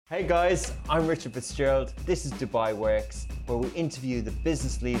Hey guys, I'm Richard Fitzgerald. This is Dubai Works, where we interview the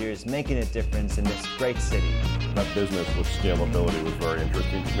business leaders making a difference in this great city. That business with scalability was very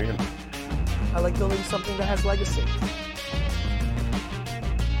interesting to me. I like building something that has legacy.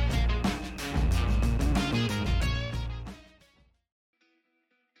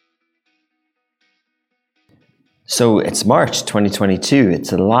 So it's March 2022.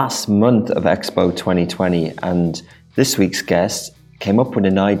 It's the last month of Expo 2020, and this week's guest came up with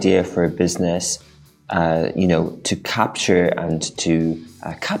an idea for a business, to capture and to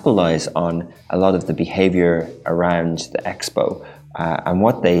capitalize on a lot of the behavior around the Expo. And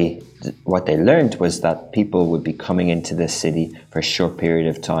what they learned was that people would be coming into this city for a short period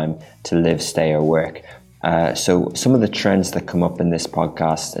of time to live, stay, or work. So some of the trends that come up in this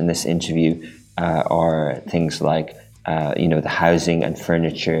podcast, in this interview, are things like, the housing and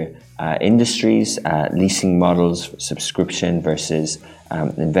furniture industries, leasing models, subscription versus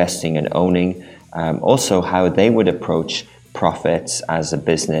investing and owning. Also, how they would approach profits as a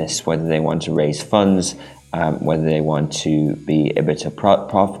business, whether they want to raise funds, whether they want to be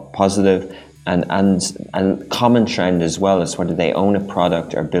EBITDA positive, and common trend as well as whether they own a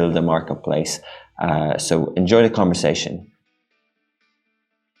product or build a marketplace. So enjoy the conversation.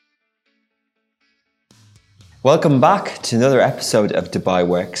 Welcome back to another episode of Dubai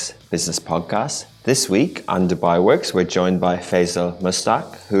Works Business Podcast. This week on Dubai Works, we're joined by Faisal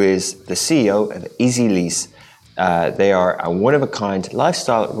Mustak, who is the CEO of EasyLease. They are a one-of-a-kind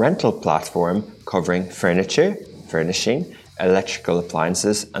lifestyle rental platform covering furniture, furnishing, electrical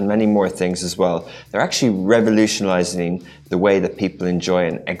appliances, and many more things as well. They're actually revolutionizing the way that people enjoy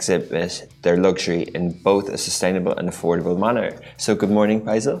and exhibit their luxury in both a sustainable and affordable manner. So good morning,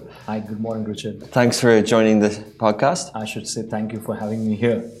 Faisal. Hi, good morning, Richard. Thanks for joining the podcast. I should say thank you for having me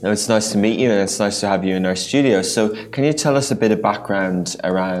here. No, it's nice to meet you, and it's nice to have you in our studio. So can you tell us a bit of background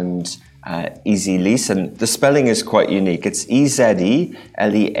around EasyLease? And the spelling is quite unique. It's EZELEASE.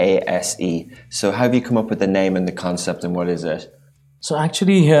 So how have you come up with the name and the concept, and what is it? So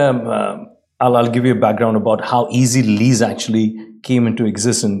actually, I'll give you a background about how EasyLease actually came into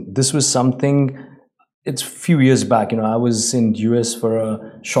existence. This was something, it's a few years back. I was in US for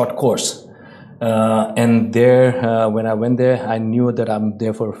a short course. And there, when I went there, I knew that I'm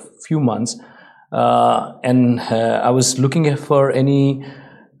there for a few months. And I was looking for any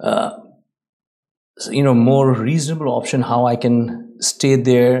more reasonable option how I can stay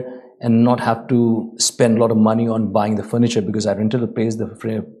there and not have to spend a lot of money on buying the furniture, because I rented a place, the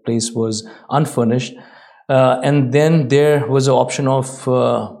place was unfurnished. And then there was an option of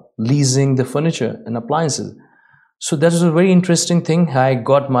leasing the furniture and appliances. So that was a very interesting thing. I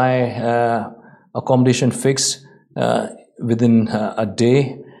got my accommodation fixed within a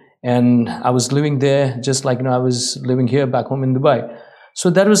day, and I was living there just like I was living here back home in Dubai.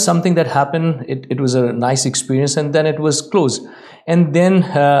 So that was something that happened. It was a nice experience, and then it was closed. And then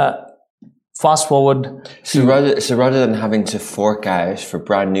fast forward. So rather than having to fork out for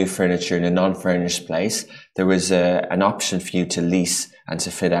brand new furniture in a non-furnished place, there was an option for you to lease and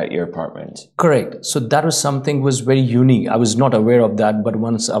to fit out your apartment. Correct. So that was something was very unique. I was not aware of that, but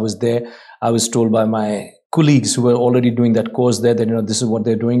once I was there, I was told by my colleagues who were already doing that course there that this is what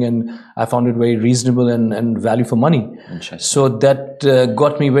they're doing, and I found it very reasonable and value for money. So that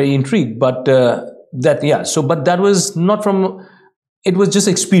got me very intrigued. But but that was not from, it was just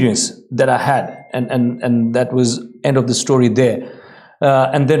experience that I had, and that was end of the story there.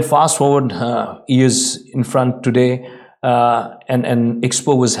 And then fast forward years in front today, and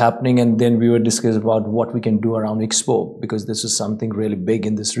Expo was happening, and then we were discussing about what we can do around Expo, because this is something really big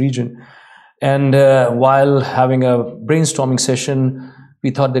in this region. And while having a brainstorming session, we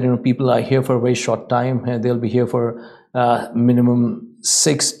thought that people are here for a very short time, and they'll be here for minimum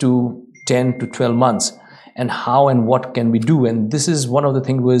 6 to 10 to 12 months. And how and what can we do? And this is one of the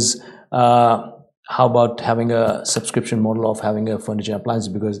things was, how about having a subscription model of having a furniture appliance,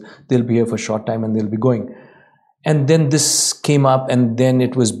 because they'll be here for a short time and they'll be going. And then this came up, and then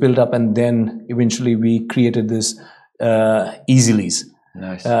it was built up, and then eventually we created this EasyLease.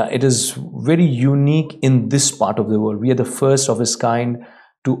 Nice. It is very unique in this part of the world. We are the first of its kind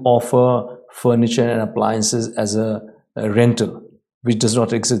to offer furniture and appliances as a rental, which does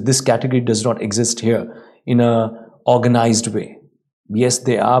not exist. This category does not exist here in a organized way. Yes,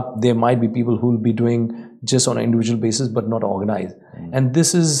 there might be people who will be doing just on an individual basis, but not organized. And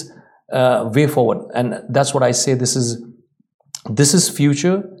this is way forward. And that's what I say. This is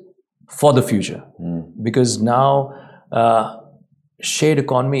future for the future, because now shared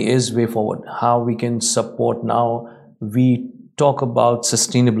economy is way forward. How we can support now, we talk about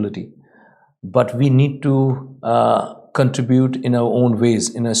sustainability, but we need to contribute in our own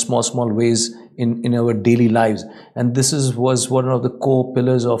ways, in a small ways in our daily lives. And this was one of the core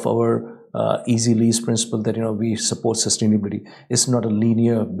pillars of our Easy Lease principle, that we support sustainability. It's not a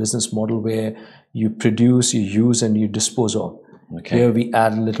linear business model where you produce, you use, and you dispose of. Okay. Here we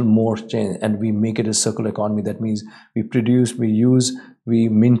add a little more change and we make it a circular economy. That means we produce, we use, we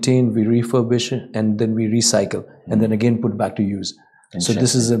maintain, we refurbish, and then we recycle, and then again put back to use. So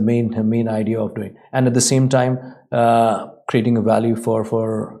this is a main idea of doing, and at the same time creating a value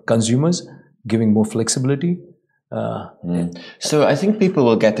for consumers, giving more flexibility. So I think people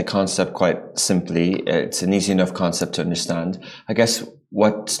will get the concept quite simply. It's an easy enough concept to understand. I guess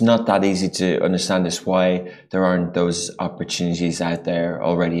what's not that easy to understand is why there aren't those opportunities out there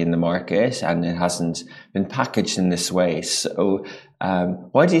already in the market, and it hasn't been packaged in this way. So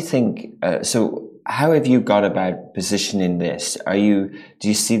why do you think, how have you got about positioning this? Do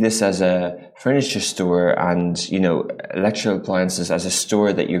you see this as a furniture store and, electrical appliances as a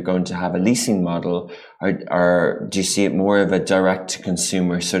store that you're going to have a leasing model, or do you see it more of a direct to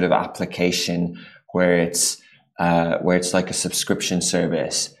consumer sort of application where it's like a subscription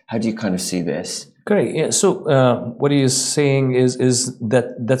service? How do you kind of see this? Great. Yeah. So what he is saying is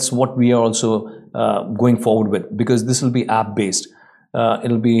that's what we are also going forward with, because this will be app based.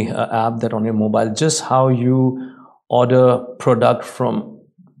 It'll be an app that on your mobile, just how you order product from.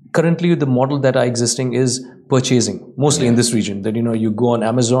 Currently, the model that are existing is purchasing, mostly in this region, that, you go on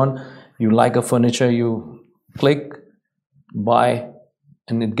Amazon, you like a furniture, you click, buy,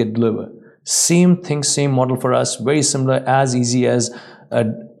 and it get delivered. Same thing, same model for us, very similar, as easy as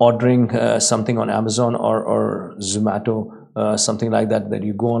ordering something on Amazon or Zomato, something like that, that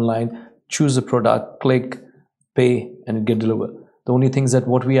you go online, choose the product, click, pay, and it get delivered. The only thing is that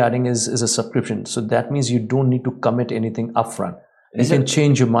what we're adding is a subscription. So that means you don't need to commit anything upfront. You can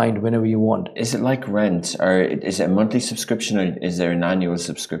change your mind whenever you want. Is it like rent, or is it a monthly subscription, or is there an annual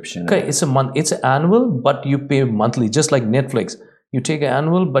subscription? Okay, it's an annual, but you pay monthly, just like Netflix. You take an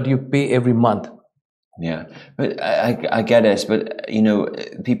annual, but you pay every month. Yeah, but I get it. But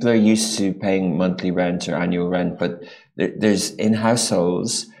people are used to paying monthly rent or annual rent. But there's in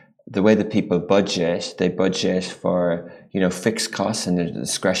households, the way that people budget, they budget for fixed costs and there's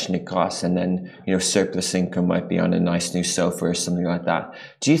discretionary costs, and then surplus income might be on a nice new sofa or something like that.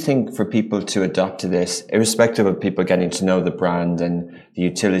 Do you think for people to adopt to this, irrespective of people getting to know the brand and the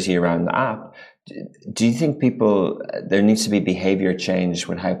utility around the app, do you think there needs to be behavior change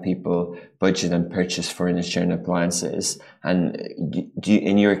with how people budget and purchase furniture and appliances? And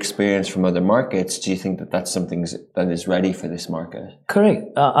in your experience from other markets, do you think that that's something that is ready for this market? Correct.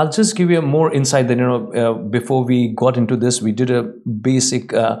 I'll just give you more insight that, before we got into this, we did a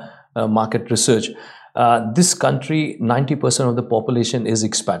basic market research. This country, 90% of the population is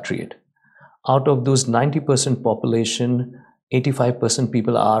expatriate. Out of those 90% population, 85%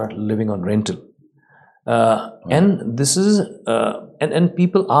 people are living on rental. And this is and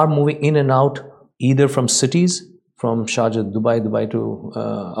people are moving in and out, either from cities, from Sharjah, Dubai to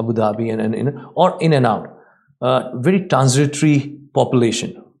Abu Dhabi, or in and out. Very transitory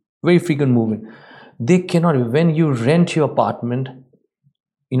population, very frequent movement. They cannot, when you rent your apartment,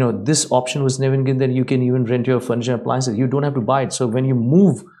 this option was never given that you can even rent your furniture and appliances. You don't have to buy it. So when you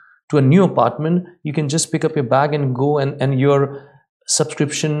move to a new apartment, you can just pick up your bag and go, and your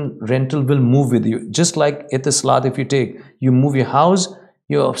subscription rental will move with you. Just like Etisalat, if you move your house,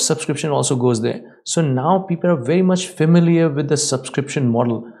 your subscription also goes there. So now people are very much familiar with the subscription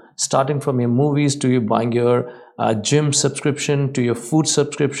model, starting from your movies to you buying your gym subscription, to your food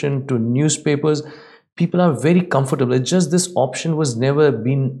subscription, to newspapers. People are very comfortable. It's just this option was never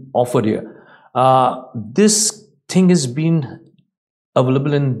been offered here. This thing has been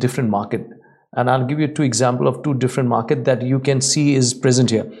available in different market. And I'll give you two examples of two different markets that you can see is present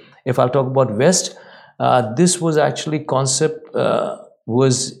here. If I'll talk about West, this was actually concept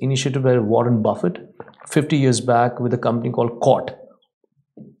was initiated by Warren Buffett 50 years back with a company called Cort.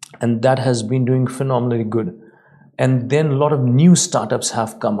 And that has been doing phenomenally good. And then a lot of new startups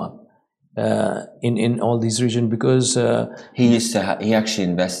have come up in all these regions, because he actually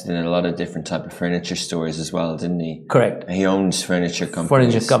invested in a lot of different type of furniture stores as well, didn't he? Correct. He owns furniture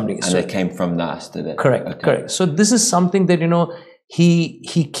companies. And so it came from that, did it? Correct. Okay. Correct. So this is something that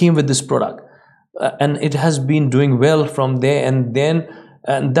he came with this product, and it has been doing well from there.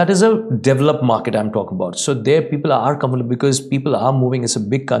 And that is a developed market I'm talking about. So there people are comfortable because people are moving. It's a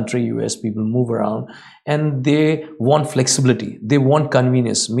big country, US, people move around and they want flexibility. They want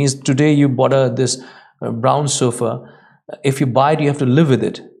convenience. Means today you bought this brown sofa. If you buy it, you have to live with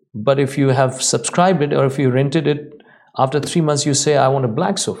it. But if you have subscribed it or if you rented it After 3 months, you say, I want a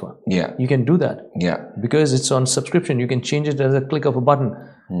black sofa. Yeah. You can do that. Yeah. Because it's on subscription. You can change it as a click of a button.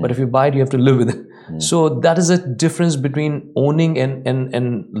 But if you buy it, you have to live with it. So that is a difference between owning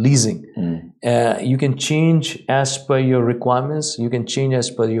and leasing. You can change as per your requirements. You can change as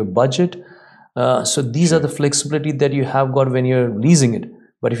per your budget. So these are the flexibility that you have got when you're leasing it.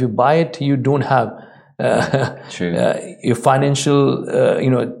 But if you buy it, you don't have your financial,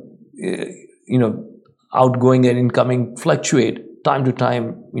 outgoing and incoming fluctuate time to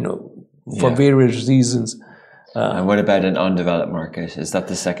time, for various reasons. And what about an undeveloped market? Is that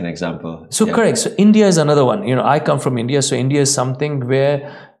the second example? So correct. So India is another one. I come from India. So India is something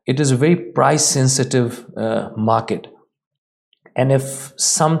where it is a very price sensitive market. And if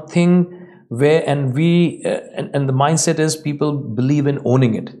something where, and we, and the mindset is people believe in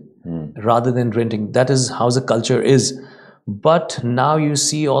owning it rather than renting. That is how the culture is. But now you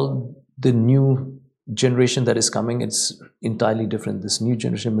see all the new generation that is coming, it's entirely different. This new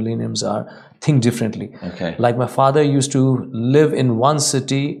generation, millennials, think differently. Okay. Like my father used to live in one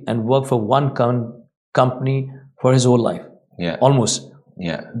city and work for one company for his whole life. Yeah. Almost.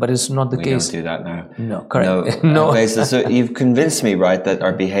 Yeah. But it's not the case. We don't do that now. No, correct. No. Okay, so you've convinced me, right, that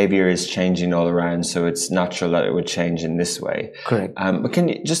our behavior is changing all around, so it's natural that it would change in this way. Correct. But can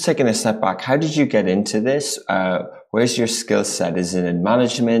you, just taking a step back, how did you get into this? Where's your skill set? Is it in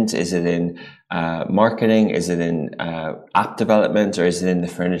management? Is it in marketing? Is it in app development? Or is it in the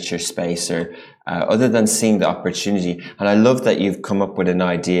furniture space? Or other than seeing the opportunity? And I love that you've come up with an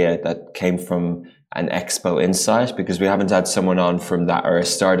idea that came from an expo insight, because we haven't had someone on from that, or a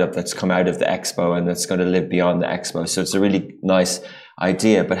startup that's come out of the expo and that's going to live beyond the expo. So it's a really nice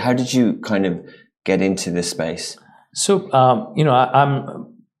idea. But how did you kind of get into this space? So,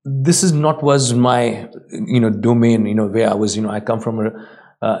 this is not was my, domain, where I was, I come from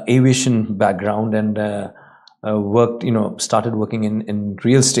a aviation background and worked, started working in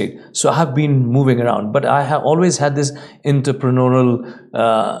real estate. So I have been moving around, but I have always had this entrepreneurial,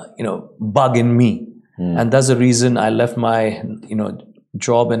 bug in me. And that's the reason I left my,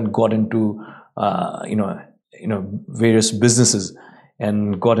 job and got into, various businesses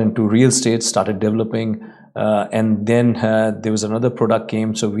and got into real estate, started developing. And then there was another product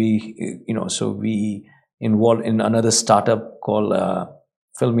came. So we involved in another startup called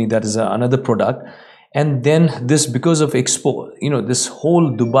Filmy. That is another product. And then this, because of Expo, this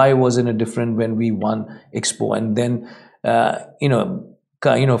whole Dubai was in a different when we won Expo. And then,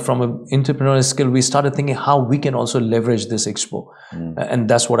 from an entrepreneurial skill, we started thinking how we can also leverage this Expo. And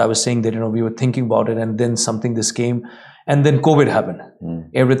that's what I was saying, that, we were thinking about it, and then this came, and then COVID happened.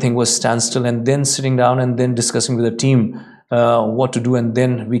 Everything was standstill, and then sitting down and then discussing with the team what to do. And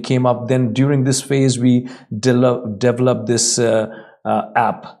then we came up, then during this phase, we developed this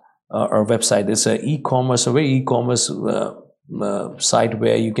app or website. It's a very e-commerce site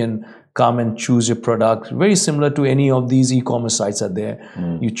where you can come and choose your product, very similar to any of these e-commerce sites are there.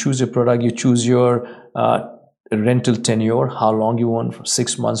 You choose your product, you choose your rental tenure, how long you want, from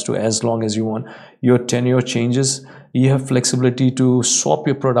 6 months to as long as you want. Your tenure changes. You have flexibility to swap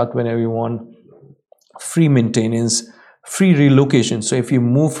your product whenever you want, free maintenance, free relocation. So if you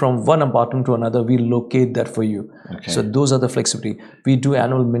move from one apartment to another, we locate that for you. Okay. So those are the flexibility. We do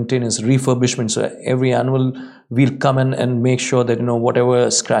annual maintenance, refurbishment. So every annual, we'll come in and make sure that,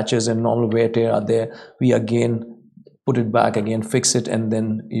 whatever scratches and normal wear tear are there, we again put it back again, fix it, and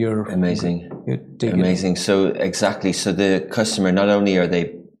then you're amazing. Take amazing. So exactly. So the customer, not only are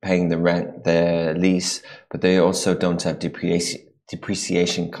they paying the rent, the lease, but they also don't have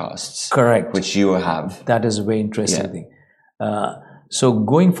depreciation costs. Correct. Which you have. That is a very interesting thing. So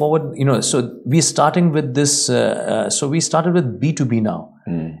going forward, so we're starting with this, so we started with B2B now.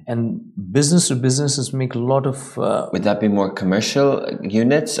 And business to businesses make a lot of... Would that be more commercial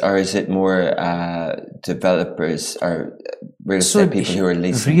units, or is it more developers or real estate people who are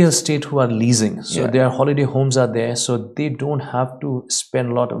leasing? Real estate who are leasing. So their holiday homes are there, so they don't have to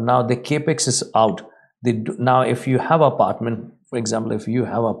spend a lot of... Now the capex is out. Now if you have an apartment, for example, if you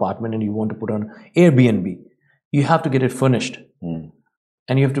have an apartment and you want to put on Airbnb, you have to get it furnished.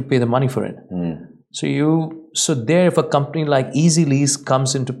 And you have to pay the money for it. So there, if a company like Easy Lease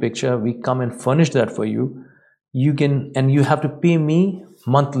comes into picture, we come and furnish that for you. You can, and you have to pay me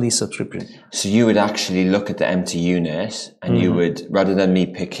monthly subscription. So you would actually look at the empty unit, and you would, rather than me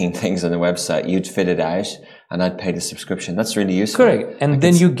picking things on the website, you'd fit it out and I'd pay the subscription. That's really useful. Correct. And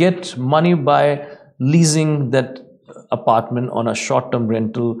then you get money by leasing that apartment on a short-term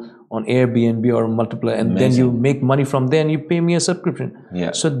rental on Airbnb or multiple, and then you make money from there and you pay me a subscription.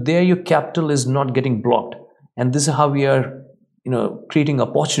 So there your capital is not getting blocked. And this is how we are, creating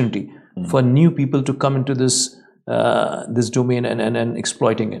opportunity for new people to come into this this domain and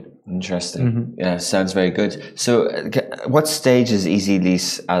exploiting it. Interesting. Yeah, sounds very good. So, what stage is Easy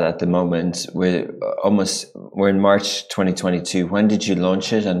Lease at the moment? We're in March 2022. When did you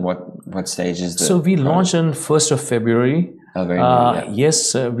launch it, and what stage is the? So we launched on 1st of February. Oh, very new, yeah.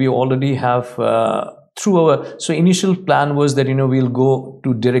 Yes, we already have through our. So initial plan was that we'll go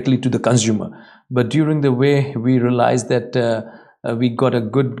directly to the consumer, but during the way we realized that. We got a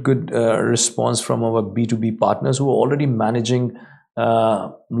good response from our B2B partners who were already managing a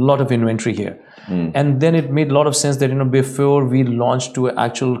lot of inventory here. And then it made a lot of sense that before we launch to an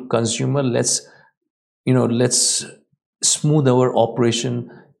actual consumer, let's smooth our operation,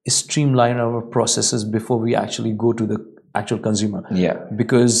 streamline our processes before we actually go to the actual consumer. Yeah.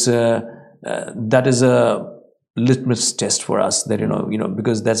 Because that is a litmus test for us, that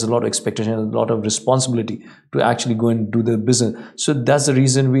because that's a lot of expectation, a lot of responsibility to actually go and do the business. So that's the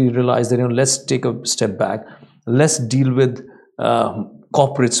reason we realized that let's take a step back, let's deal with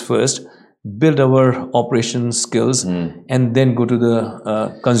corporates first, build our operation skills, and then go to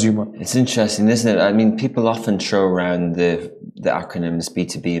the consumer. It's interesting, isn't it? I mean, people often throw around the acronyms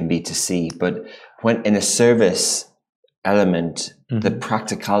B2B and B2C, but when in a service element, the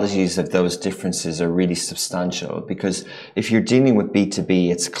practicalities of those differences are really substantial, because if you're dealing with B2B,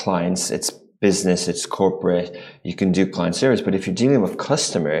 it's clients, it's business, it's corporate, you can do client service. But if you're dealing with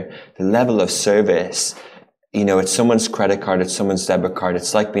customer, the level of service, it's someone's credit card, it's someone's debit card.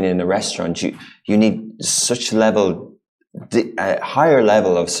 It's like being in a restaurant. You need such a higher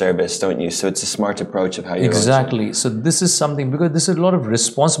level of service, don't you? So it's a smart approach of how you exactly. So this is something, because this is a lot of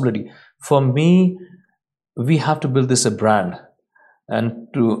responsibility for me. We have to build this a brand, and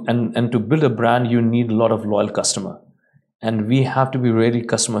to build a brand, you need a lot of loyal customer, and we have to be really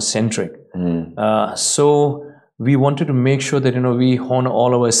customer centric. So we wanted to make sure that we hone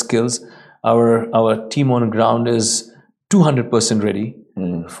all our skills. Our team on the ground is 200% ready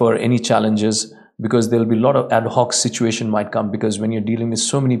for any challenges, because there'll be a lot of ad hoc situation might come, because when you're dealing with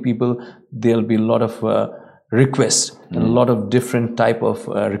so many people, there'll be a lot of requests and a lot of different type of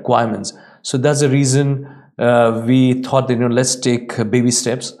requirements. So that's the reason we thought that let's take baby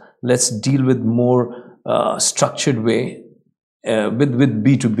steps. Let's deal with more structured way with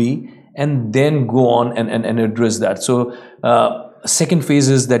B2B, and then go on and address that. So second phase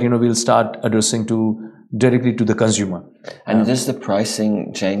is that we'll start addressing directly to the consumer. And does the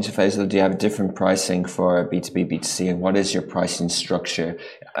pricing change, Faisal? Do you have different pricing for B2B, B2C, and what is your pricing structure?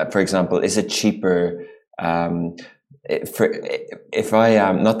 For example, is it cheaper? If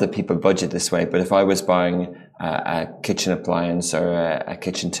I not that people budget this way, but if I was buying a kitchen appliance or a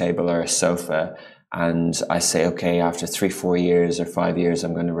kitchen table or a sofa, and I say, okay, after 3-4 years or 5 years,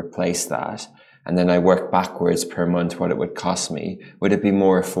 I'm going to replace that, and then I work backwards per month what it would cost me, would it be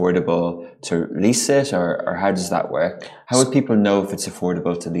more affordable to lease it, or how does that work? How would people know if it's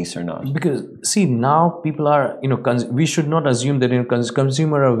affordable to lease or not? Because see, now people are, we should not assume that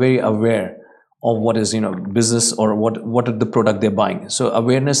consumer are very aware of what is business or what are the product they're buying. So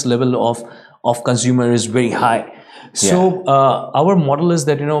awareness level of consumer is very high. So our model is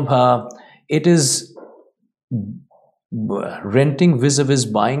that it is renting vis-a-vis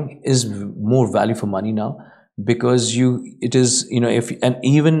buying is more value for money now, because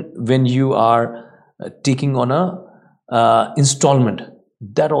even when you are taking on a installment,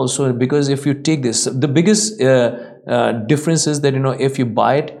 that also, because if you take this, the biggest difference is that if you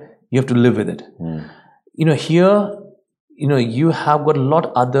buy it, you have to live with it. Here, you have got a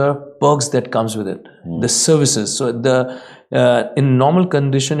lot other perks that comes with it. The services. So in normal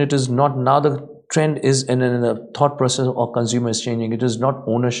condition, it is not. Now the trend is in the thought process of consumer is changing. It is not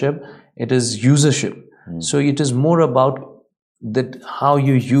ownership, it is usership. So it is more about that how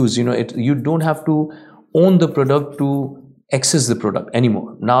you use. You don't have to own the product to access the product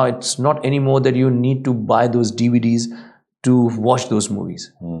anymore. Now it's not anymore that you need to buy those DVDs to watch those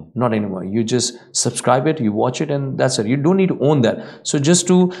movies. Not anymore. You just subscribe it, you watch it, and that's it. You don't need to own that. So just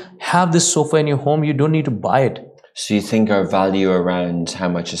to have this sofa in your home, you don't need to buy it. So you think our value around how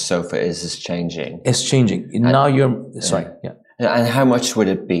much a sofa is changing? It's changing. Now sorry. Yeah. And how much would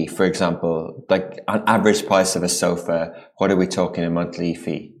it be? For example, like an average price of a sofa, what are we talking a monthly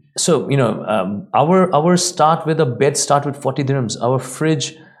fee? So, our start with a bed start with 40 dirhams. Our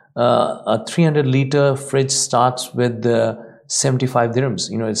fridge, a 300 liter fridge starts with 75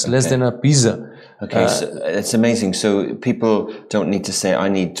 dirhams. It's less than a pizza. Okay, so it's amazing. So people don't need to say, I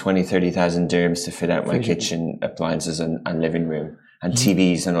need 20,000-30,000 dirhams to fit out my kitchen appliances and living room and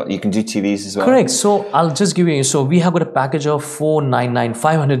TVs and all. You can do TVs as well? Correct. So I'll just give you, so we have got a package of 499,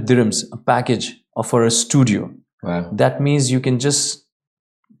 500 dirhams, a package for a studio. Wow. That means you can just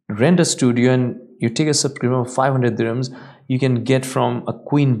rent a studio and you take a subscription of 500 dirhams, you can get from a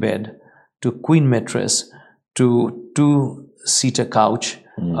queen bed to queen mattress to 2-seater couch,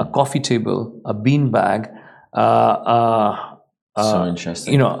 a coffee table, a bean bag, so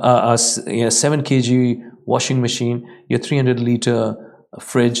interesting. you know, a 7 kg washing machine, your 300-liter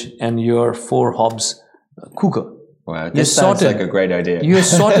fridge, and your 4 hobs cooker. Wow, this sounds like a great idea. You're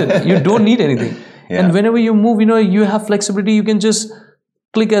sorted. You don't need anything. Yeah. And whenever you move, you know, you have flexibility. You can just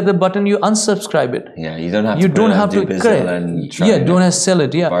click at the button, you unsubscribe it. Yeah, you don't have You to don't have to Dubizzle and try don't have to sell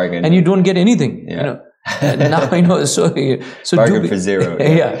it. Yeah, bargain. and you don't get anything. Yeah. You know, and now you know. So bargain for zero.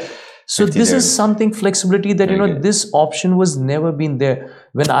 Yeah. So 50 this dirhams. is something flexibility that, you know, good. this option was never been there.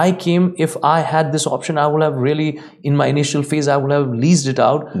 When I came, if I had this option, I would have really, in my initial phase, I would have leased it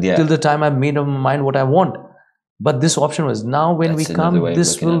out till the time I made up my mind what I want. But this option was now when That's we another come, way of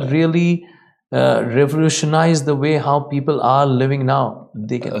this looking will at it. really revolutionize the way how people are living now.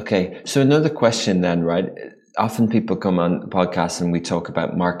 They can. Okay, so another question then, right? Often people come on podcasts and we talk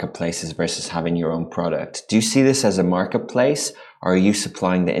about marketplaces versus having your own product. Do you see this as a marketplace, or are you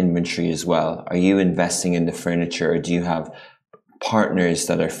supplying the inventory as well? Are you investing in the furniture, or do you have partners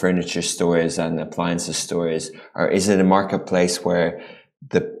that are furniture stores and appliances stores? Or is it a marketplace where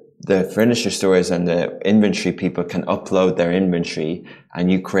the furniture stores and the inventory people can upload their inventory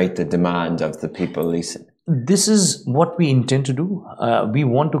and you create the demand of the people leasing? This is what we intend to do. We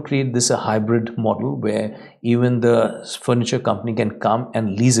want to create this a hybrid model where even the furniture company can come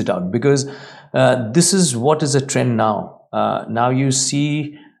and lease it out, because this is what is a trend now. Now you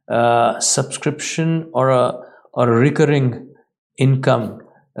see subscription or a recurring income.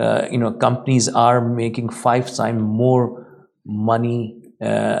 Companies are making 5 times more money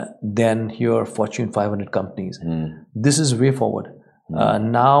than your Fortune 500 companies. This is way forward.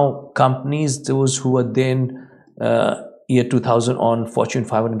 Now companies, those who are then year 2000 on Fortune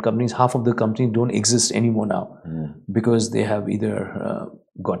 500 companies, half of the companies don't exist anymore now because they have either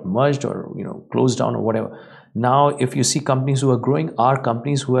got merged or closed down or whatever. Now if you see companies who are growing are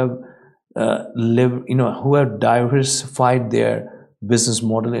companies who have who have diversified their business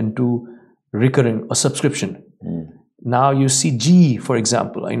model into recurring or subscription. Now you see GE, for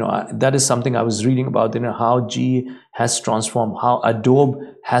example, that is something I was reading about, how GE has transformed, how Adobe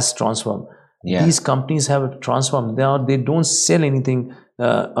has transformed. Yeah. These companies have transformed. Now they don't sell anything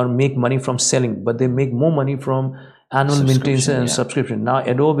or make money from selling, but they make more money from annual maintenance and subscription. Now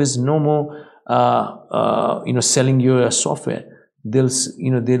Adobe is no more selling your software. They'll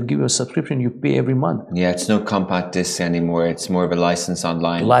give you a subscription. You pay every month. Yeah, it's no compact disc anymore. It's more of a license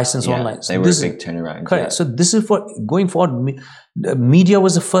online. Online. So they were a big turnaround. Correct. Yeah. So this is for going forward. Media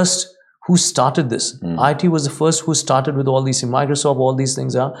was the first who started this. IT was the first who started with all these. Microsoft, all these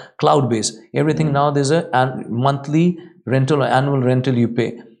things are cloud-based. Everything now there's a monthly rental or annual rental you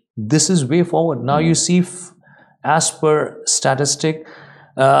pay. This is way forward. Now you see, as per statistic,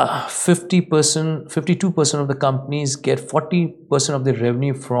 52% of the companies get 40% of their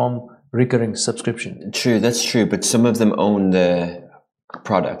revenue from recurring subscription. True, that's true. But some of them own the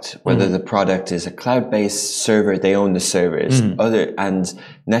product. Whether the product is a cloud-based server, they own the servers. And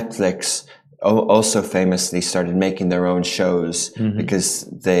Netflix also famously started making their own shows because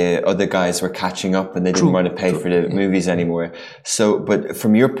the other guys were catching up and they didn't want to pay for the movies anymore. So, but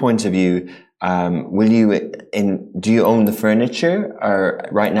from your point of view, do you own the furniture, or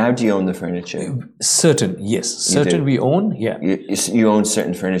right now do you own the furniture? Certain, yes. Certain we own, yeah. You own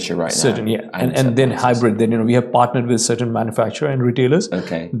certain furniture right now? Certain, yeah. And then hybrid, then we have partnered with certain manufacturer and retailers.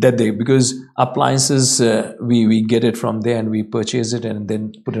 Okay. Because appliances, we get it from there and we purchase it and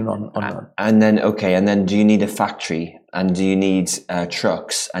then put it on. And then do you need a factory, and do you need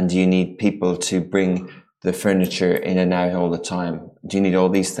trucks, and do you need people to bring the furniture in and out all the time? Do you need all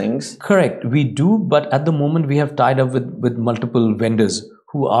these things? Correct. We do, but at the moment we have tied up with multiple vendors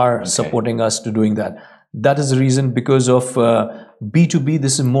who are supporting us to doing that. That is the reason, because of B2B,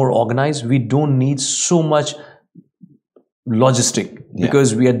 this is more organized. We don't need so much logistic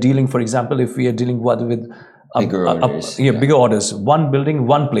because we are dealing, for example, if we are dealing with bigger orders. Bigger orders. One building,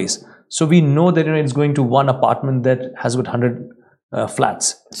 one place. So we know that it's going to one apartment that has with 100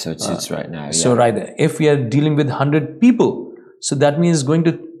 flats. So it suits right now. Yeah. So right there. If we are dealing with 100 people, so that means going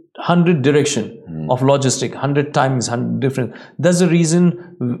to 100 direction of logistic, 100 times, 100 different. That's the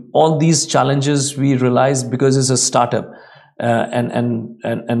reason all these challenges we realize, because it's a startup,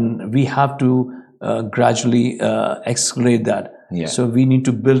 and we have to gradually accelerate that. Yeah. So we need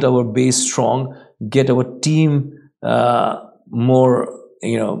to build our base strong, get our team more,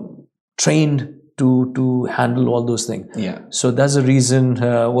 trained to handle all those things. Yeah. So that's the reason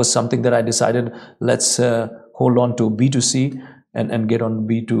was something that I decided, let's hold on to B2C. and get on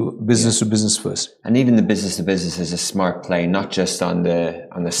B2 business to business first. And even the business to business is a smart play, not just on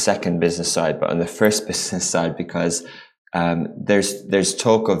the second business side, but on the first business side, because there's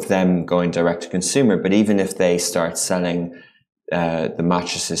talk of them going direct to consumer, but even if they start selling the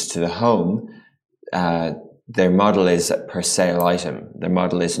mattresses to the home, their model is a per sale item. Their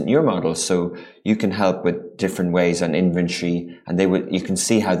model isn't your model, so you can help with different ways on inventory, and you can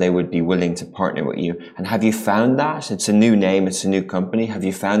see how they would be willing to partner with you. And have you found that? It's a new name, it's a new company. Have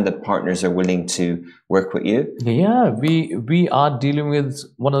you found that partners are willing to work with you? Yeah, we are dealing with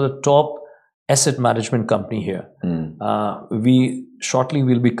one of the top asset management company here. We shortly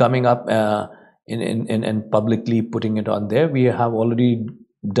will be coming up and publicly putting it on there. We have already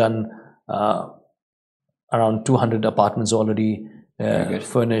done around 200 apartments already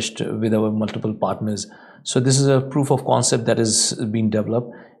furnished with our multiple partners. So this is a proof of concept that is being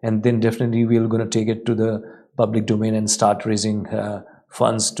developed, and then definitely we're going to take it to the public domain and start raising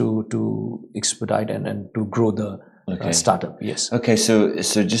funds to expedite and to grow the startup. Yes. Okay, so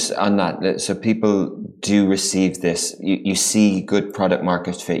just on that, so people do receive this. You see good product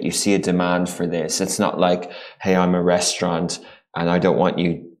market fit. You see a demand for this. It's not like, hey, I'm a restaurant and I don't want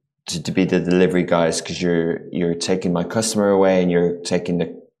you to be the delivery guys because you're taking my customer away and you're taking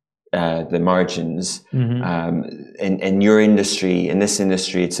the margins. In your industry, in this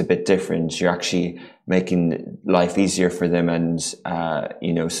industry, it's a bit different. You're actually making life easier for them, and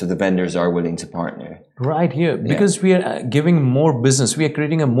so the vendors are willing to partner. Right here, because we are giving more business. We are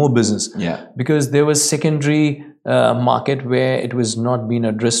creating a more business. Yeah. Because there was secondary market where it was not being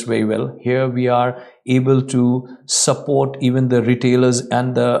addressed very well. Here we are able to support even the retailers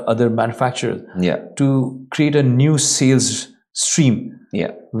and the other manufacturers to create a new sales stream,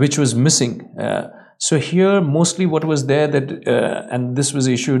 which was missing. So here mostly what was there that and this was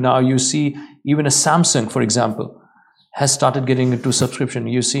the issue. Now you see even a Samsung, for example, has started getting into subscription.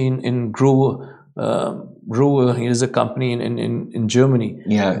 You see in Grover. Grover is a company in Germany.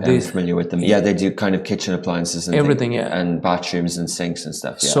 Yeah, I'm familiar with them. Yeah, they do kind of kitchen appliances and everything, and bathrooms and sinks and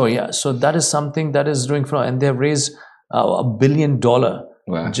stuff. Yeah. So that is something that is doing and they have raised $1 billion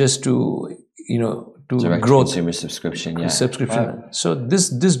just to direct growth consumer subscription. Subscription. Wow. So this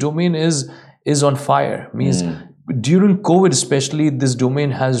domain is on fire. Means during COVID especially, this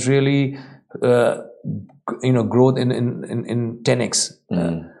domain has really growth in 10x.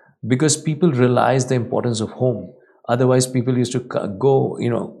 Because people realize the importance of home. Otherwise, people used to go,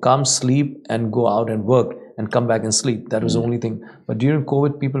 come, sleep, and go out and work, and come back and sleep. That was the only thing. But during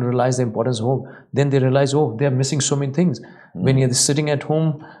COVID, people realized the importance of home. Then they realize, they're missing so many things. When you're sitting at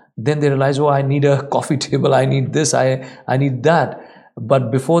home, then they realize, I need a coffee table, I need this, I need that.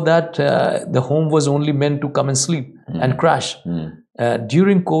 But before that, the home was only meant to come and sleep and crash.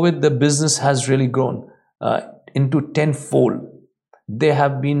 During COVID, the business has really grown into tenfold. There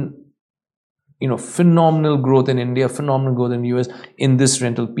have been, phenomenal growth in India, phenomenal growth in the US in this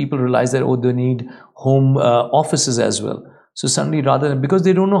rental. People realize that, they need home offices as well. So suddenly because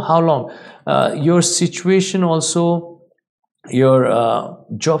they don't know how long, your situation also, your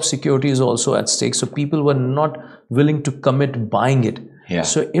job security is also at stake. So people were not willing to commit buying it. Yeah.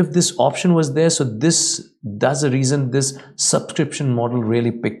 So if this option was there, so that's the reason this subscription model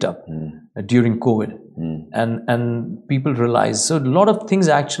really picked up during COVID. And people realize. So a lot of things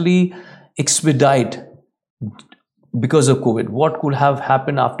actually expedite because of COVID. What could have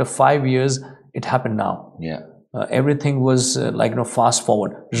happened after 5 years, it happened now. Yeah. Everything was fast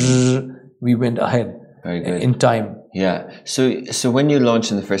forward. We went ahead. Very good. In time. Yeah. So when you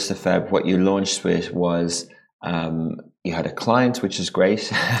launched on the 1st of Feb, what you launched with was you had a client, which is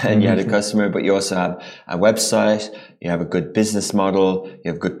great, and you had a customer, but you also have a website, you have a good business model,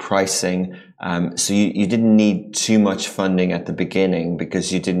 you have good pricing. So you didn't need too much funding at the beginning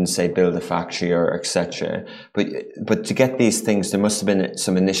because you didn't say build a factory or etc. But to get these things, there must have been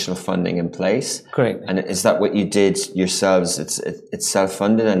some initial funding in place. Correct. And is that what you did yourselves? It's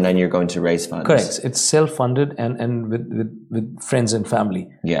self-funded, and then you're going to raise funds. Correct. It's self-funded and with friends and family.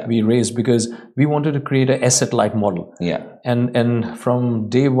 Yeah. We raised because we wanted to create an asset-light model. Yeah. And from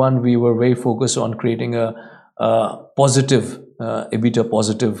day one, we were very focused on creating a positive, EBITDA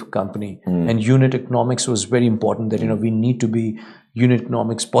positive company. And unit economics was very important that, we need to be unit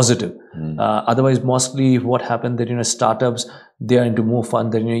economics positive. Otherwise, mostly what happened that, startups, they are into more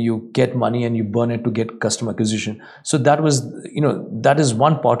fun that, you get money and you burn it to get customer acquisition. So that was, that is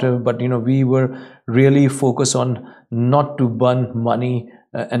one part of it, but, we were really focused on not to burn money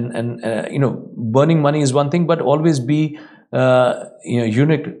burning money is one thing, but always be,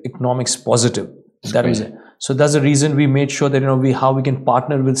 unit economics positive. That is it. So that's the reason we made sure that how we can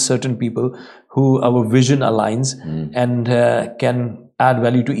partner with certain people who our vision aligns and can add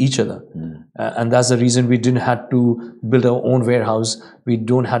value to each other. And that's the reason we didn't have to build our own warehouse. We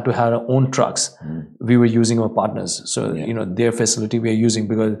don't have to have our own trucks. We were using our partners. So their facility we are using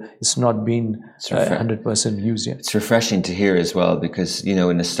because it's not been 100% used yet. It's refreshing to hear as well because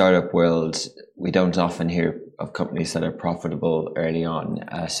in the startup world we don't often hear of companies that are profitable early on.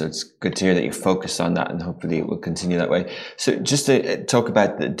 So it's good to hear that you're focused on that and hopefully it will continue that way. So just to talk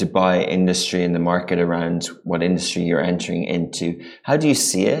about the Dubai industry and the market around what industry you're entering into, how do you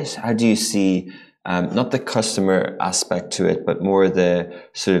see it? How do you see, not the customer aspect to it, but more the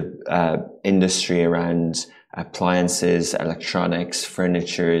sort of industry around appliances, electronics,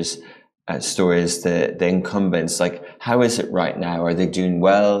 furnitures, stores, the incumbents? Like, how is it right now? Are they doing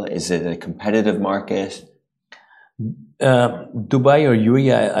well? Is it a competitive market? Dubai or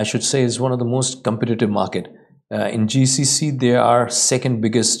UAE, I should say, is one of the most competitive market. In GCC, they are second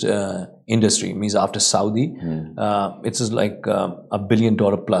biggest industry, means after Saudi. It's like $1 billion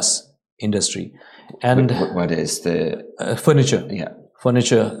plus industry. And what is the furniture? Yeah,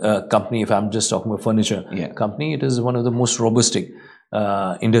 furniture company. If I'm just talking about furniture company, it is one of the most robust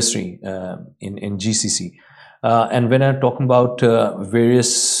industry in GCC. And when I'm talking about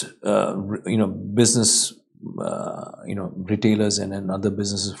various business retailers and other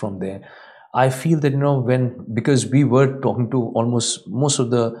businesses from there, I feel that because we were talking to almost most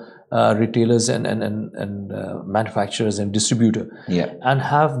of the retailers and manufacturers and distributor, and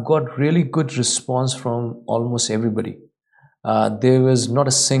have got really good response from almost everybody. There was not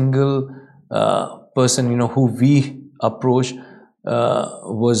a single person who we approached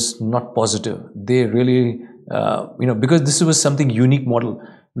was not positive. They really because this was something unique model,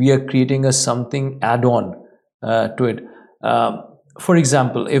 we are creating something add-on to it. For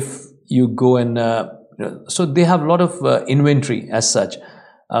example, if you go and so they have a lot of inventory as such.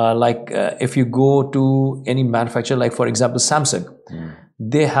 If you go to any manufacturer, like for example Samsung,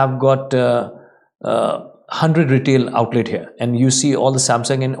 they have got 100 retail outlet here, and you see all the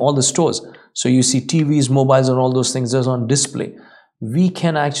Samsung in all the stores. So you see TVs, mobiles, and all those things that's on display. We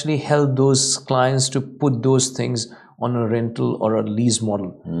can actually help those clients to put those things on a rental or a lease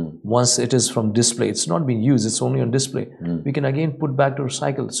model. Once it is from display, it's not being used, it's only on display. We can again put back to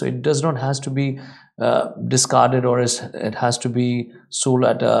recycle. So it does not has to be discarded, or it has to be sold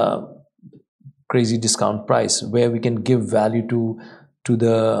at a crazy discount price, where we can give value to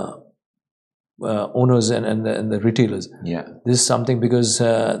the owners and the retailers. This is something because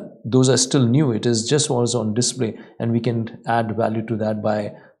those are still new. It is just was on display, and we can add value to that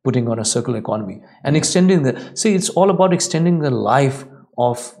by putting on a circular economy and extending it's all about extending the life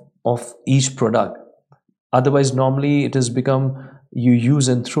of each product. Otherwise, normally it has become you use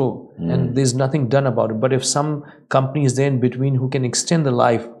and throw, and there's nothing done about it. But if some company is there in between who can extend the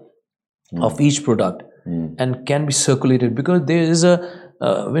life of each product and can be circulated, because there is a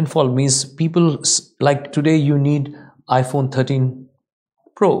windfall, means people like today you need iPhone 13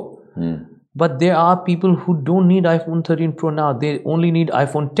 Pro. But there are people who don't need iPhone 13 Pro now. They only need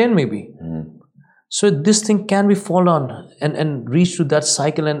iPhone 10 maybe. So this thing can be fall on and reach to that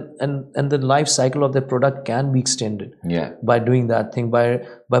cycle, and the life cycle of the product can be extended by doing that thing, by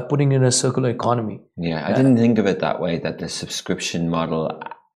putting in a circular economy. I didn't think of it that way, that the subscription model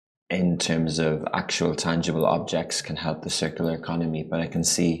in terms of actual tangible objects can help the circular economy, but I can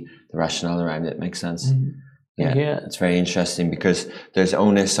see the rationale around it. Makes sense. It's very interesting because there's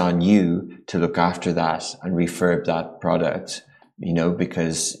onus on you to look after that and refurb that product,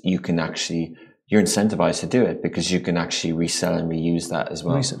 because you can actually, you're incentivized to do it because you can actually resell and reuse that as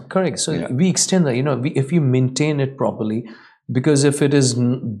well. Correct. So we extend that, if you maintain it properly, because if it is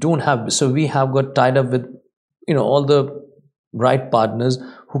so we have got tied up with, all the right partners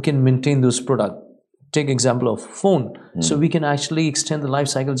who can maintain those products. Take example of phone. So we can actually extend the life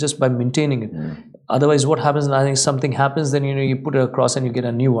cycle just by maintaining it. Otherwise, what happens? I think something happens, then you put it across and you get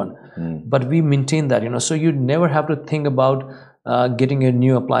a new one. But we maintain that, so you never have to think about getting a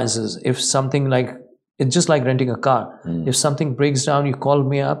new appliances. If something like, it's just like renting a car. If something breaks down, you call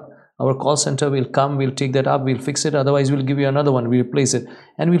me up. Our call center will come. We'll take that up. We'll fix it. Otherwise, we'll give you another one. We replace it,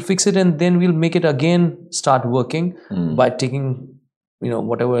 and we'll fix it, and then we'll make it again start working by taking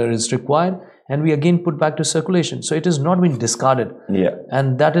whatever is required, and we again put back to circulation. So it has not been discarded.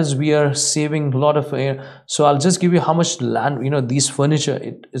 And that is, we are saving a lot of air. So I'll just give you how much land, these furniture,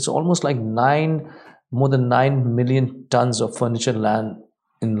 it's almost like more than 9 million tons of furniture land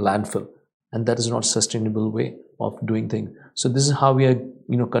in landfill. And that is not a sustainable way of doing things. So this is how we are,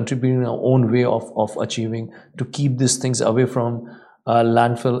 contributing our own way of achieving to keep these things away from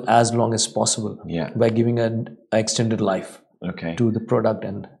landfill as long as possible by giving an extended life to the product.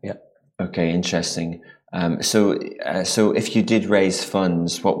 And Okay, interesting. So if you did raise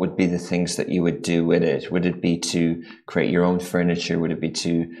funds, what would be the things that you would do with it? Would it be to create your own furniture? Would it be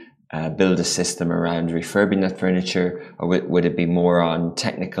to build a system around refurbing that furniture? Or would it be more on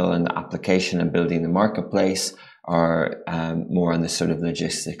technical and application and building the marketplace, or more on the sort of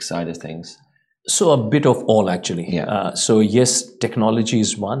logistics side of things? So a bit of all, actually. So yes, technology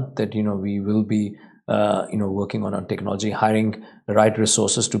is one that, we will be working on technology, hiring the right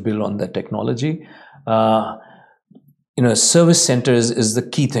resources to build on that technology. Service centers is the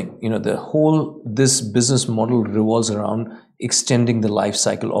key thing. This business model revolves around extending the life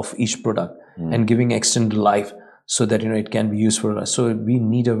cycle of each product and giving extended life so that, it can be used for us. So we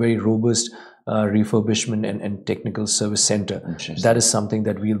need a very robust refurbishment and technical service center. That is something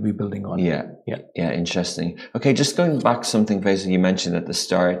that we'll be building on. Yeah, interesting. Okay, just going back to something, Faisal, you mentioned at the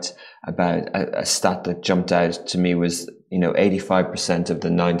start about a stat that jumped out to me was, 85% of the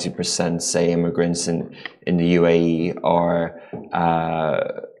 90%, say, immigrants in the UAE are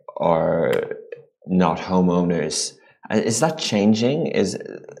not homeowners. Is that changing?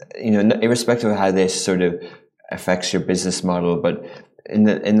 Irrespective of how this sort of affects your business model, but in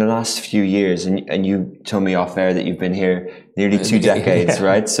the last few years, and you told me off air that you've been here nearly 2 decades,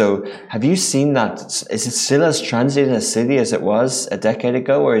 right? So have you seen that? Is it still as transient a city as it was a decade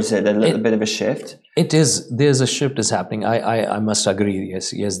ago, or is it a little bit of a shift? It is. There's a shift is happening. I must agree.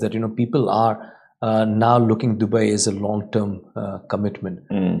 Yes, that people are now looking Dubai as a long-term commitment,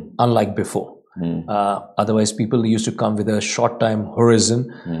 unlike before. Otherwise, people used to come with a short-time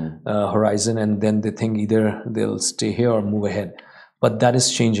horizon, and then they think either they'll stay here or move ahead. But that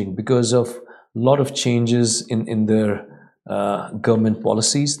is changing because of a lot of changes in their government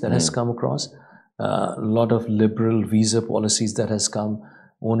policies that has come across, a lot of liberal visa policies that has come,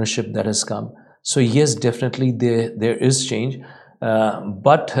 ownership that has come. So yes, definitely there is change.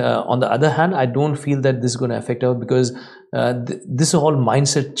 But on the other hand, I don't feel that this is going to affect us because this is all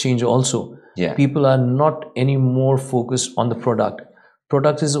mindset change also. People are not anymore focused on the product.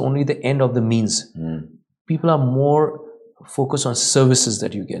 Product is only the end of the means. People are more focused on services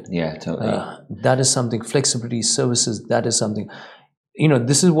that you get. Totally. That is something. Flexibility, services, that is something.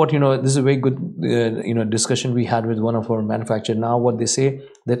 This is what, this is a very good, discussion we had with one of our manufacturers. Now what they say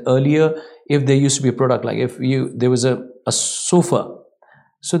that earlier, if there used to be a product, like there was a sofa.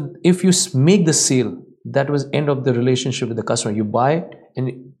 So if you make the sale, that was end of the relationship with the customer. You buy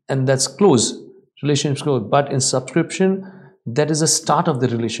and that's close. Relationship's close. But in subscription, that is the start of the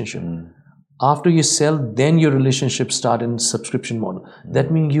relationship. After you sell, then your relationship start in subscription model. That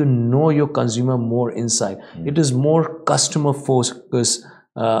means your consumer more inside. It is more customer focused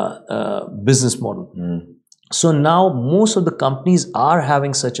business model. So now most of the companies are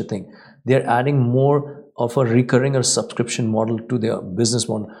having such a thing. They're adding more of a recurring or subscription model to their business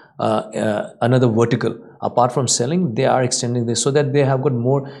model. Another vertical. Apart from selling, they are extending this so that they have got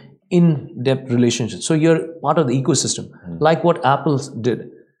more in-depth relationships. So you're part of the ecosystem, like what Apple did.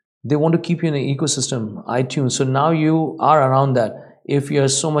 They want to keep you in the ecosystem, iTunes. So now you are around that. If you're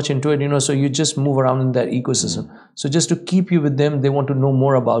so much into it, so you just move around in that ecosystem. So just to keep you with them, they want to know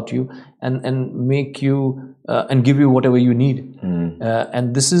more about you and make you and give you whatever you need.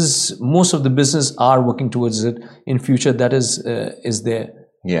 And this is, most of the business are working towards it. In future, that is there.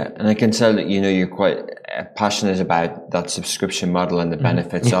 Yeah, and I can tell that you're quite passionate about that subscription model and the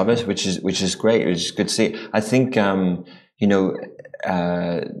benefits of it, which is great. Which is good to see. I think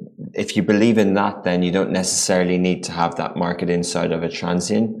if you believe in that, then you don't necessarily need to have that market inside of a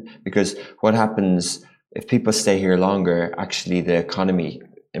transient, because what happens if people stay here longer? Actually, the economy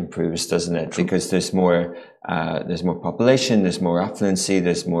improves, doesn't it? Because there's more population, there's more affluency,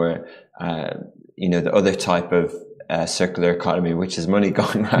 there's more the other type of circular economy, which is money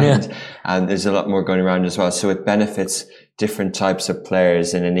going around, and there's a lot more going around as well. So it benefits different types of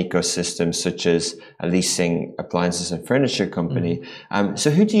players in an ecosystem, such as a leasing, appliances and furniture company.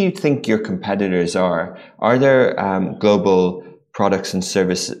 So who do you think your competitors are? Are there global products and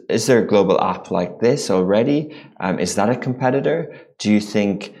services? Is there a global app like this already? Is that a competitor? Do you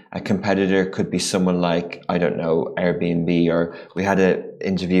think a competitor could be someone like, I don't know, Airbnb? Or we had an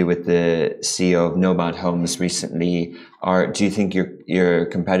interview with the CEO of Nomad Homes recently. Or do you think your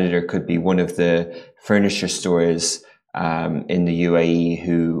competitor could be one of the furniture stores in the UAE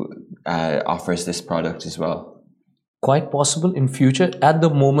who offers this product as well? Quite possible in future. At the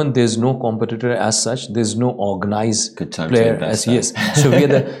moment, there's no competitor as such. There's no organized player as yes. So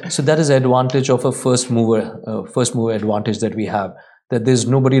so that is the advantage of a first mover advantage that we have. that there's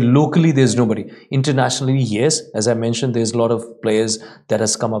nobody locally, there's nobody. Internationally, yes, as I mentioned, there's a lot of players that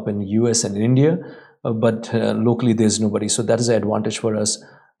has come up in US and India, but locally there's nobody. So that is an advantage for us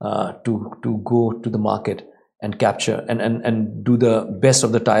to go to the market and capture and do the best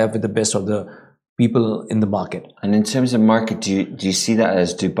of the tie-up with the best of the people in the market. And in terms of market, do you see that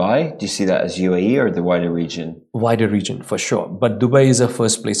as Dubai? Do you see that as UAE or the wider region? Wider region, for sure. But Dubai is a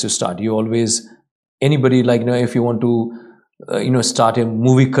first place to start. You always, anybody like, if you want to, start a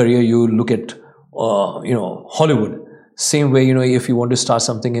movie career, you look at, Hollywood. Same way, if you want to start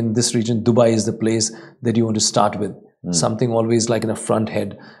something in this region, Dubai is the place that you want to start with. Something always like in a front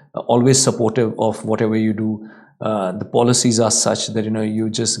head, always supportive of whatever you do. The policies are such that, you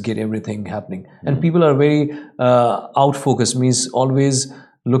just get everything happening. And people are very out-focused, means always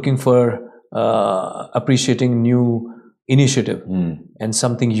looking for appreciating new initiative and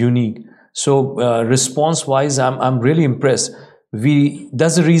something unique. So response-wise, I'm really impressed.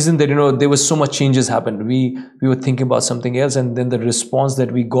 That's the reason that there was so much changes happened. We were thinking about something else, and then the response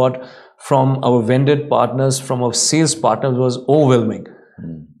that we got from our vendor partners, from our sales partners, was overwhelming.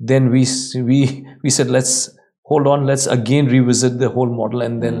 Then we said, let's hold on, let's again revisit the whole model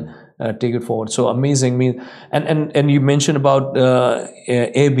and then take it forward. So amazing. And you mentioned about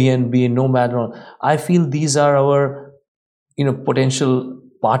Airbnb, Nomad. I feel these are our potential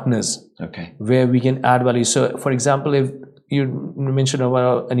partners, where we can add value. So for example, if you mentioned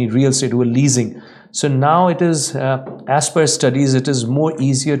about any real estate who are leasing, so now it is as per studies, it is more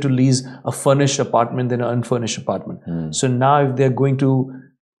easier to lease a furnished apartment than an unfurnished apartment. So now if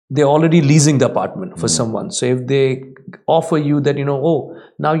they're already leasing the apartment for someone. So if they offer you that,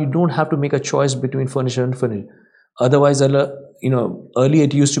 now you don't have to make a choice between furnished and unfurnished. Otherwise, earlier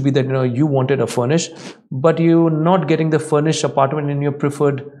it used to be that, you wanted a furnished, but you're not getting the furnished apartment in your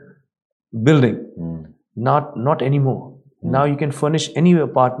preferred building. Not anymore. Now you can furnish any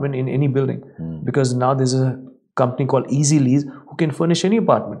apartment in any building, because now there's a company called Easy Lease who can furnish any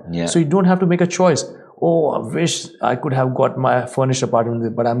apartment. So you don't have to make a choice. Oh, I wish I could have got my furnished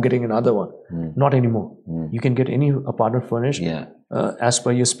apartment, but I'm getting another one. Not anymore. You can get any apartment furnished as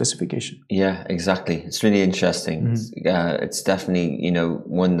per your specification. Yeah, exactly. It's really interesting. It's definitely,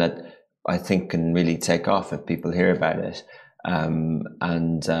 one that I think can really take off if people hear about it.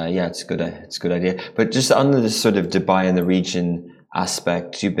 It's a good idea. But just on the sort of Dubai and the region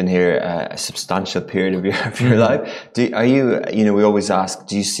aspect, you've been here a substantial period of your life. We always ask,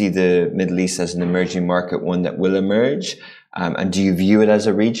 do you see the Middle East as an emerging market, one that will emerge? And do you view it as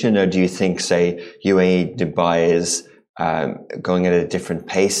a region, or do you think, say, UAE, Dubai is going at a different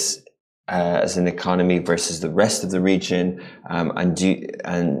pace as an economy versus the rest of the region?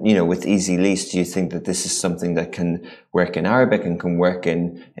 With Easy Lease, do you think that this is something that can work in Arabic and can work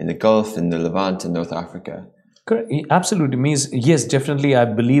in the Gulf, in the Levant, and North Africa? Correct. Absolutely. Means, yes, definitely. I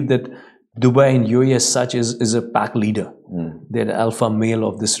believe that Dubai and UAE as such is a pack leader. They're the alpha male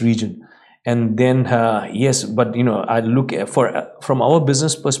of this region. And then, yes, but, I look from our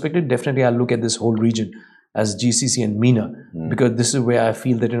business perspective, definitely I look at this whole region as GCC and MENA, because this is where I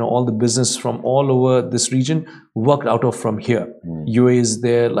feel that, all the business from all over this region worked out of from here. UAE is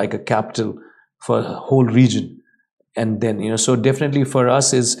there like a capital for the whole region. And then, so definitely for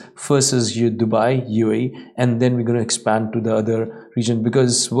us first is Dubai, UAE, and then we're going to expand to the other region,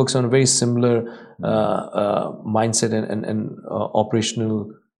 because it works on a very similar mindset and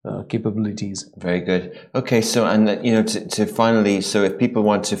operational capabilities. Very good. Okay, so to finally, so if people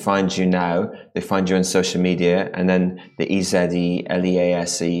want to find you now, they find you on social media, and then the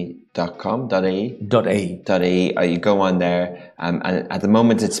ezelease.com.ae. You go on there, and at the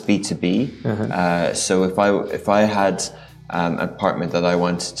moment it's B2B. So if I had an apartment that I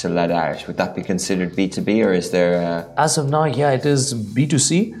wanted to let out, would that be considered B2B, or is there As of now, yeah, it is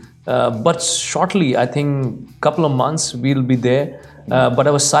B2C. But shortly, I think couple of months, we'll be there. But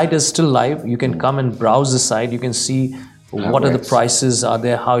our site is still live. You can come and browse the site. You can see what are the prices are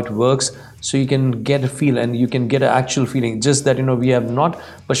there, how it works. So you can get a feel, and you can get an actual feeling. Just that, we have not,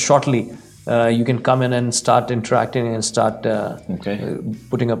 but shortly you can come in and start interacting and start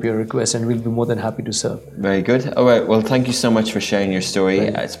putting up your requests, and we'll be more than happy to serve. Very good. All right. Well, thank you so much for sharing your story.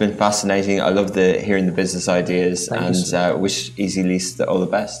 It's been fascinating. I love hearing the business ideas, wish Easy Lease all the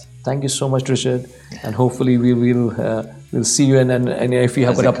best. Thank you so much, Richard. And hopefully we'll see you, and if you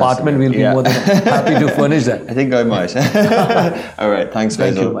have an apartment, we'll be more than happy to furnish that. I think I might. All right. Thanks,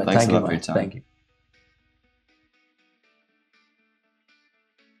 Faisal. Thanks a lot for your time. Thank you.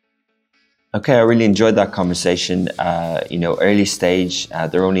 Okay, I really enjoyed that conversation. Early stage,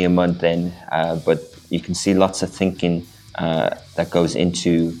 they're only a month in, but you can see lots of thinking that goes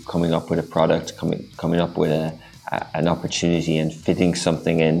into coming up with a product, coming up with an opportunity and fitting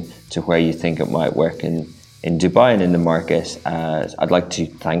something in to where you think it might work in Dubai and in the market. I'd like to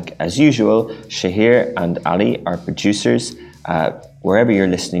thank, as usual, Shahir and Ali, our producers. Wherever you're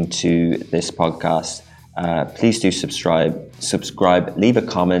listening to this podcast, please do subscribe, leave a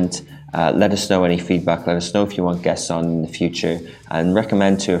comment, let us know any feedback, let us know if you want guests on in the future, and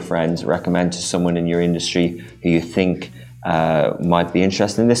recommend to a friend, recommend to someone in your industry who you think might be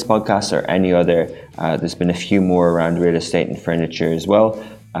interested in this podcast or any other. There's been a few more around real estate and furniture as well.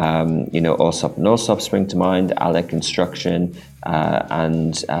 Allsop and Allsop spring to mind, Alec Construction,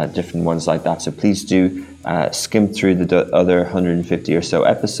 and different ones like that. So please do skim through the other 150 or so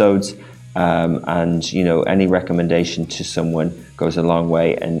episodes, and any recommendation to someone goes a long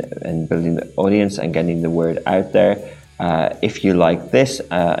way in building the audience and getting the word out there. If you like this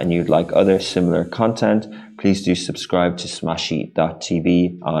and you'd like other similar content, please do subscribe to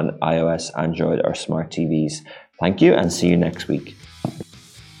Smashy.tv on iOS, Android, or smart TVs. Thank you, and see you next week.